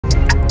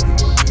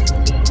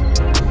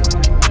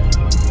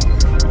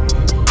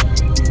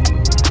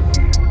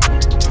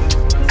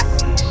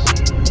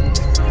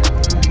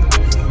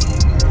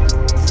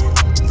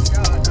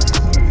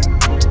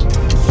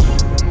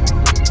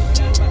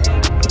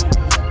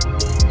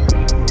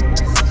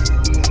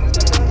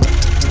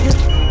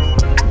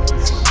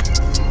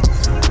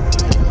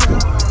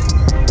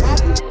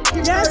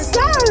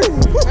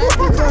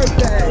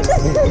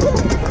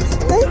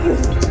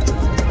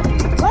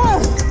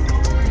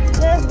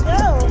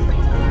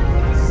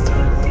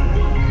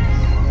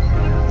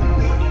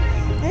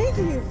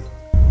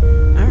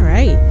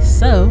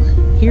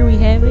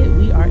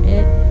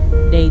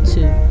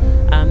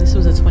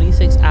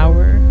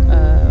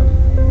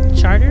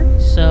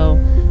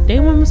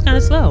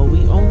no, we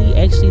only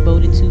actually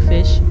boated 2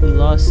 fish. We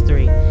lost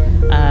 3.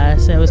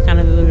 So it was kind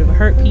of a little bit of a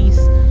hurt piece.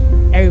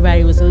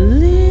 Everybody was a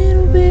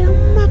little bit,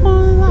 I'm not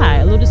gonna lie,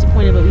 a little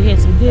disappointed, but we had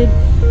some good,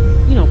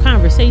 you know,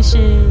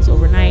 conversations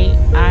overnight.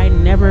 I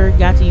never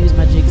got to use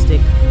my jig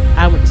stick.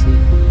 I went to sleep.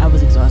 I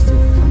was exhausted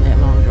from that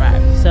long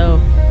drive. So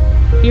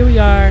here we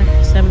are,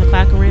 7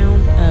 o'clock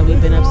around.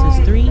 We've been up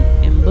since 3,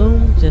 and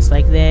boom, just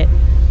like that,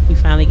 we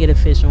finally get a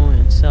fish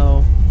on.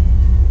 So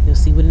you'll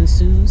see what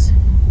ensues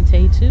in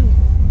day 2.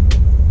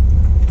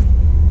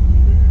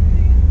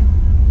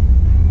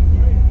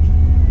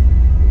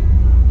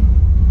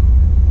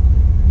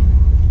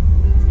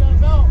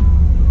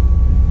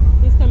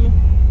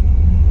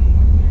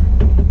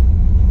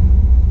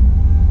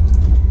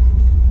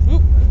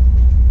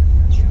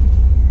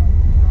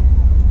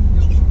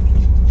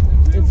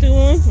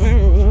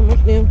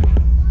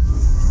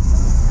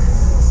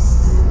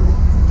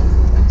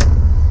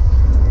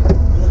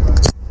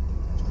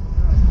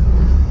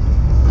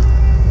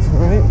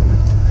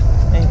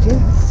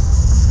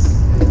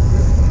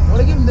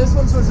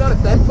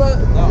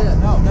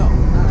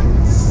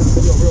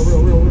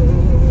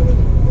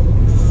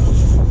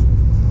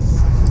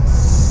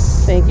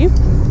 Thank you.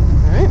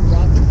 All right.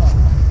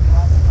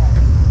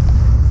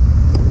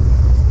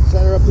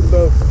 Set her up to the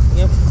boat.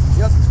 Yep.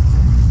 Yep.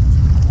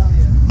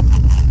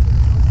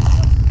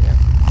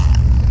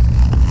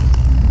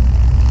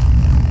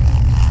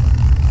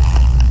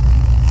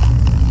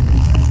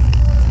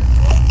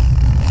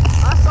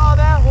 I saw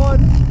that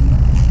one.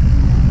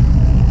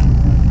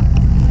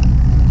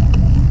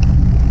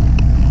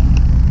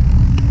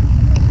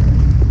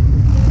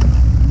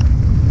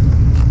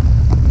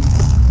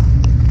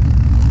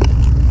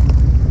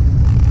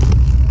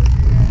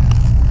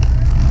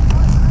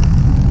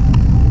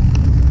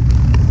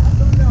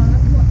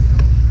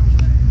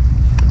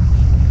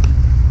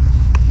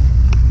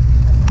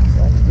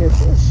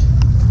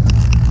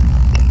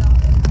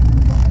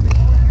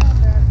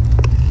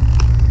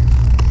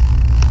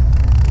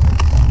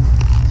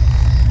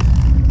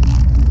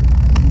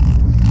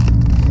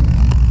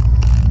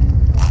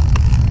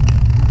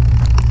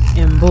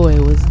 Boy,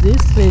 was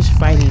this fish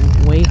fighting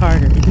way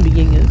harder in the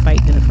beginning of the fight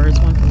than the first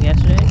one from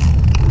yesterday.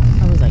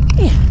 I was like,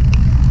 yeah,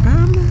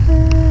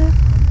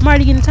 I'm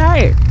already getting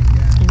tired.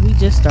 And we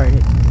just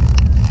started.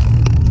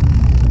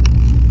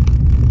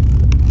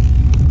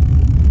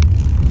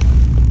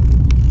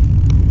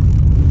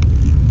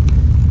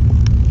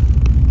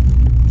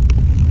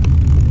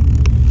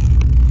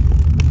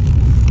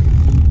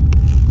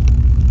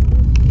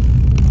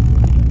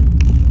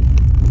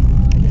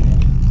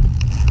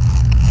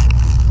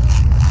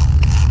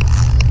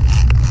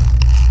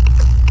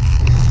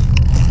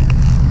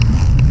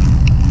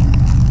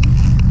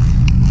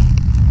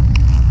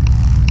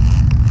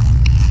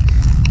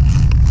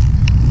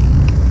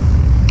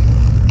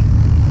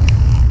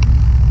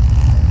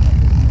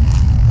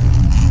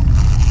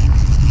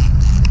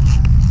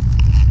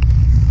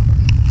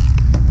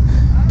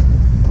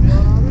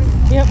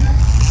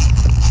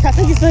 I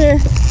think he's still there.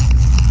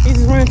 He's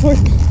just running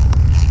towards me.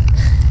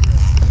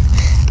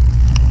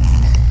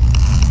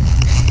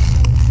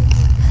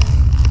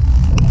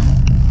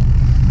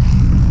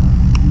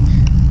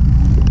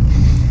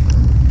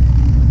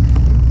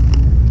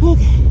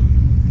 Okay.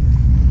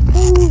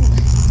 Ooh.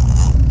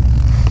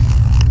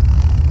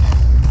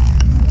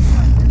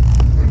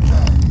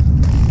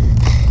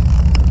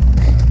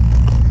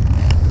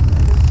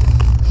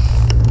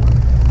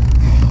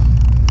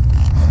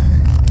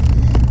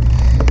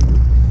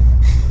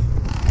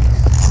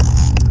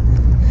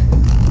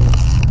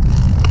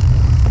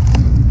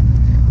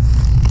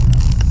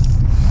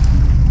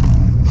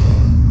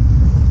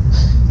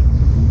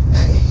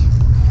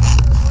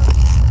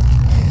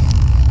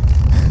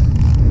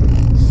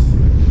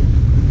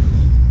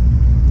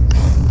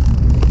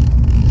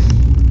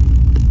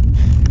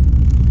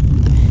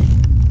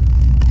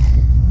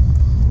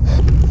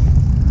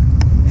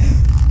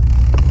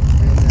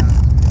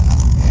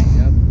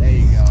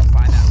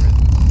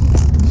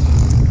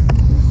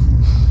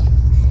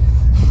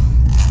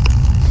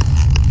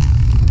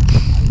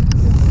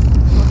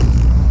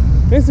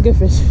 It's a good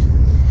fish.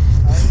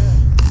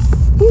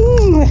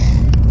 Oh,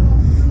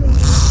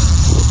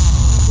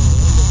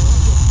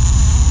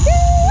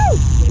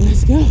 yeah.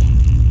 Let's go.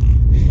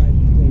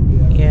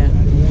 Yeah,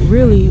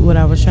 really what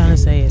I was trying to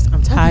say is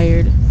I'm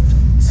tired.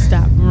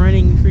 Stop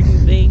running the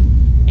freaking thing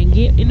and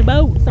get in the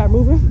boat. Start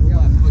moving.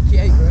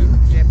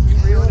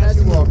 Keep reeling as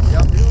you walk.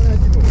 Yep.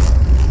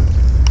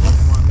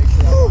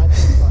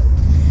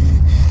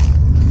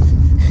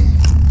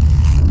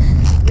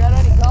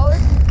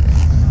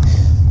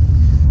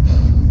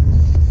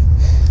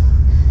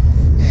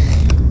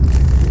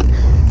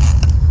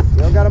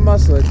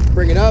 Muscle it.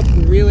 Bring it up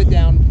and reel it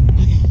down.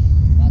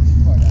 Not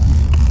too far down.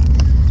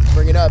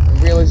 Bring it up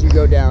and reel as you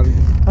go down.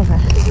 Okay.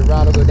 Your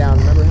rod will go down.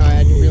 Remember how I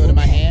had you reel it in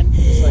my hand?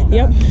 Just like that.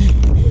 Yep.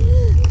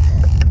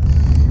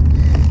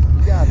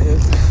 You got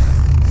this.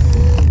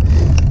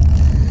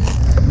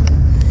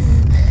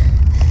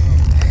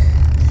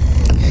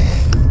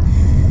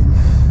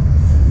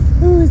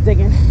 Ooh, it's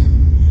digging.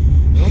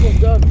 You're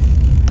almost done.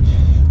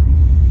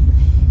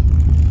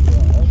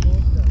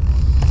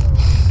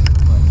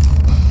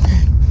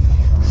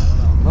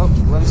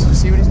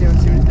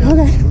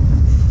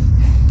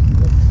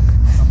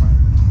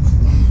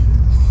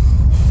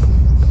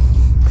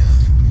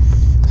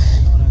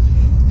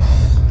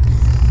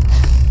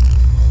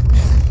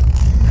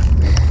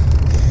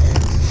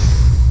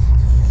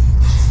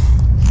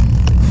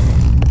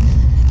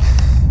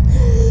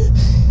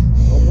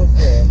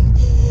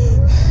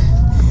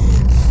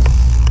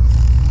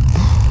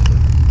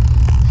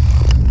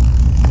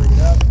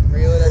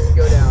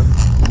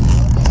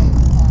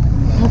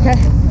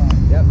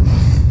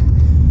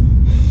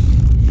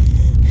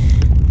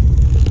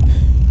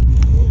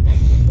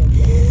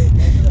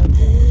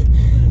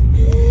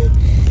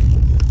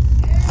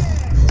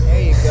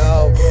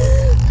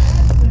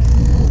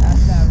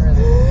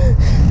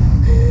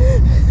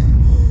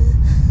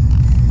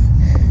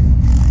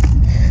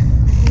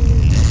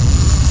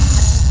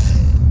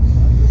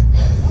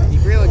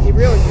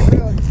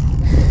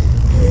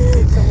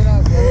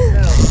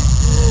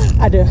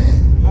 I do.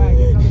 Alright,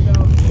 get another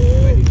bell.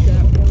 Ready to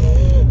tap.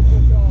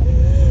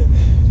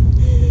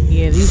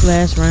 Yeah, these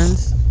last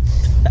runs,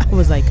 I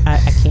was like, I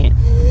can't.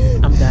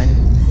 I'm done.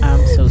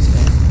 I'm so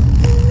spent.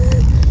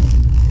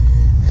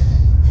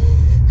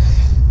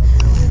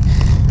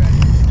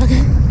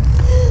 Okay.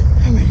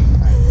 I'm ready.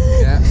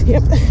 Yeah.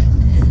 Yep.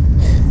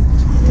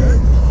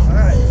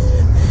 Alright.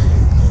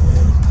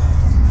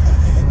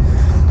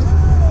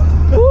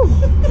 Woo.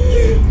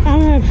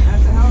 I'm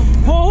having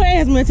a whole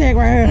asthma attack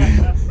right here.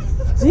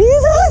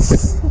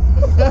 Jesus!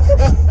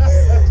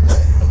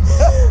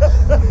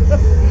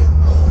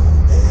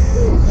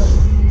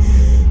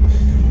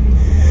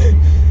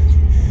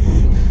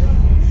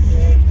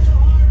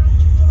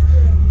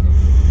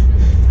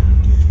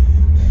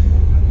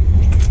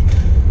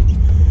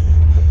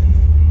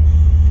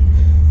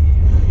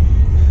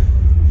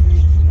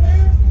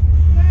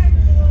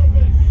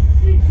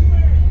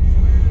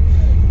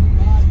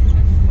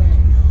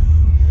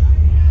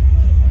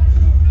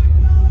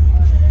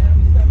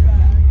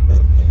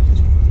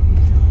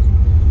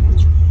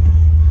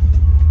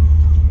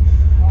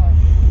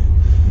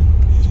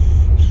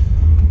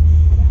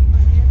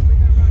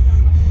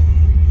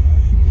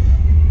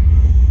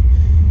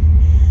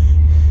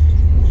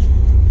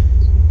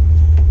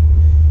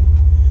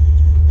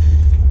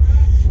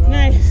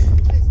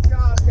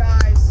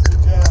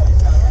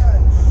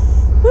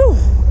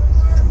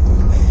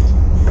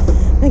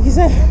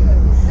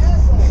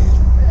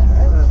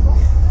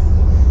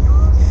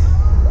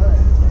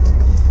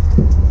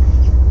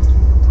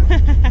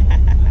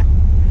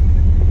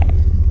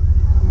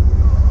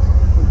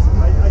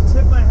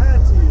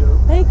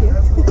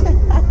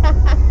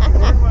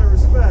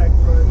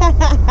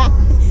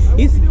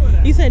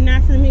 You said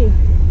not for me.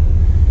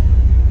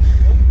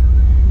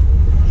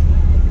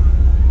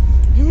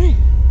 All right,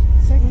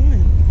 second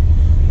one.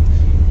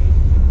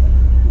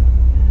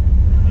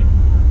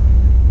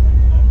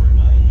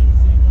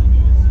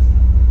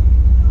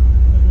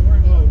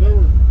 Oh,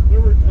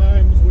 there were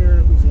times where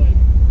it was like.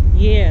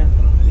 Yeah.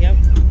 Yep.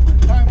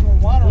 Times where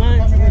water was Line,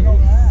 coming like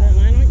that.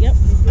 line on. Yep.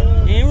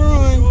 And we're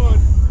on.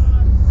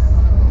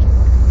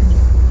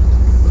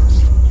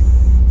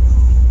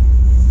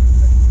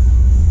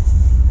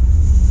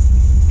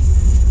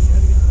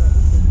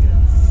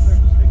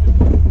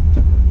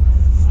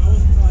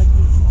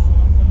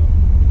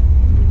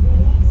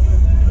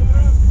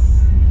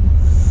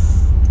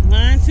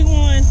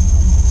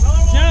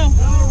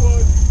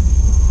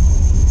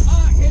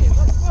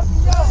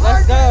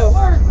 Let's go.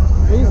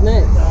 Who's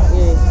next?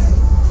 Yeah.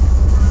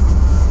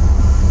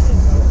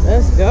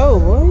 Let's go,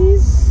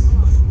 boys.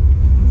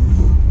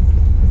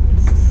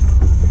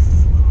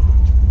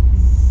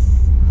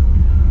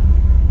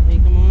 Hey,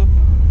 come on.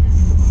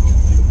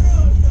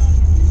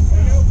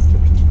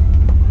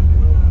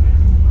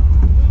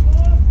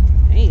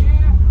 Hey.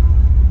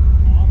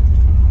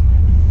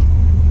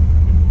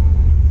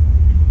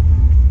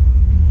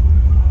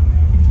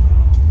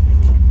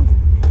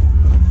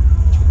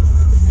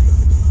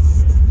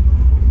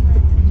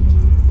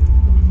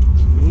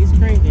 He's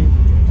cranking.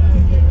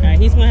 All right,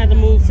 he's gonna have to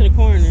move to the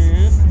corner.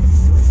 Huh?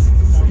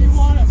 Where do you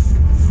want it?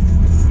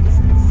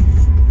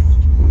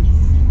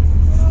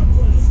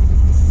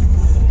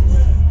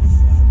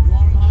 You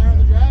want him higher on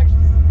the drag?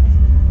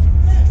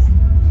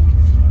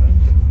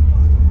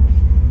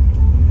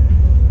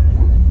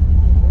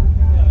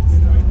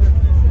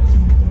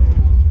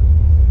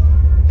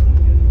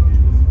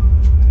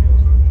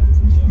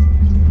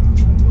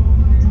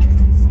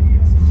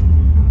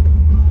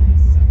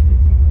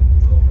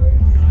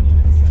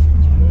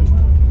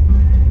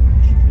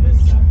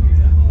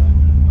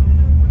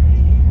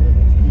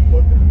 Keep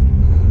looking.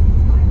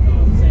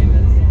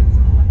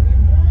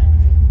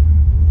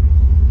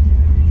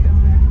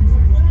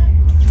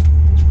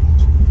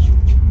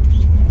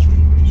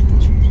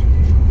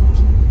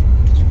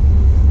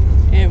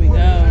 There we go.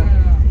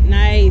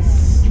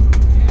 Nice.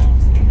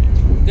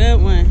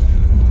 Good one.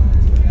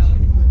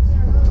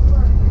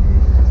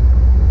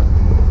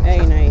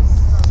 Very nice.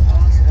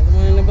 Another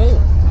one in the boat.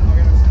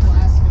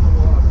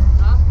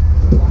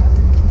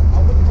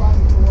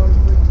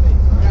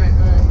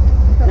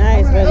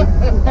 Nice, buddy.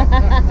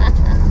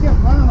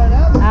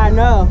 I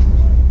know.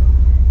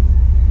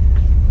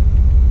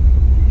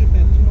 Get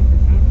that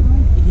 200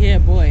 pound. Yeah,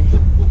 boy.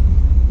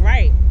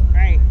 Right,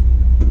 right.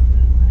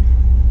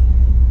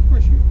 Of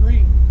course, you're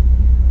green.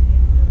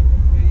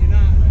 And you're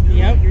not.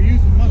 Yep. You're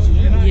using muscles.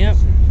 You're not Yep.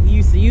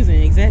 Used to using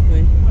it,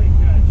 exactly.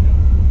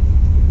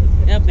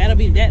 Yep, that'll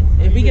be that.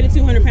 If we get a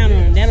 200 pounder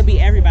on, that'll be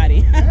everybody.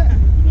 You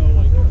know,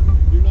 like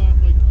you're not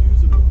like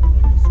using it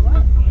like a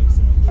strap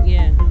bicep.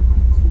 Yeah.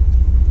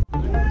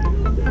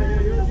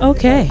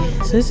 Okay,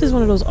 so this is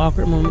one of those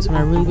awkward moments when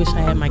I really wish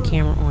I had my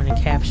camera on and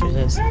capture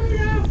this.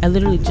 I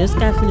literally just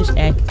got finished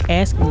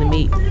asking the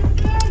mate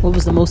what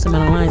was the most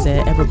amount of lines that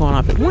had ever gone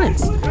off at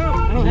once.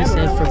 He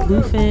said for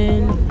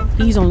bluefin,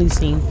 he's only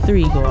seen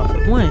 3 go off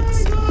at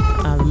once.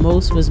 The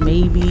most was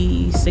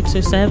maybe 6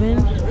 or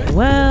 7.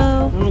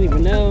 Well, I don't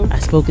even know. I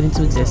spoke it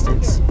into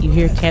existence. You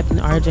hear Captain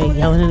RJ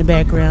yelling in the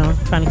background,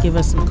 trying to give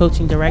us some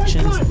coaching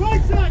directions.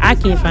 I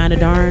can't find a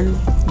darn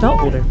belt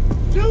holder.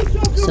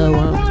 So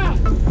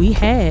we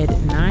had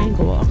 9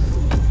 go off.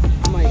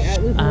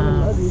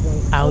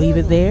 I'll leave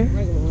it there,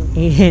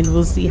 and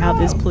we'll see how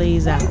this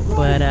plays out.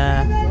 But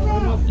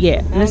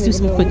yeah, let's do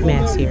some quick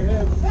maths here.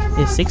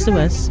 There's 6 of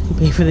us who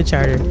pay for the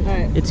charter,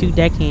 the 2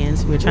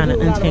 deckhands who are trying to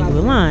untangle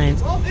the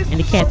lines, and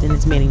the captain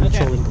is manning the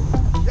trolling boat.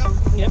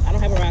 Yep, I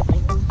don't have a rattling.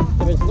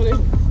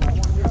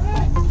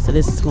 So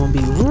this is going to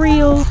be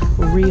real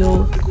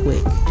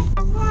quick.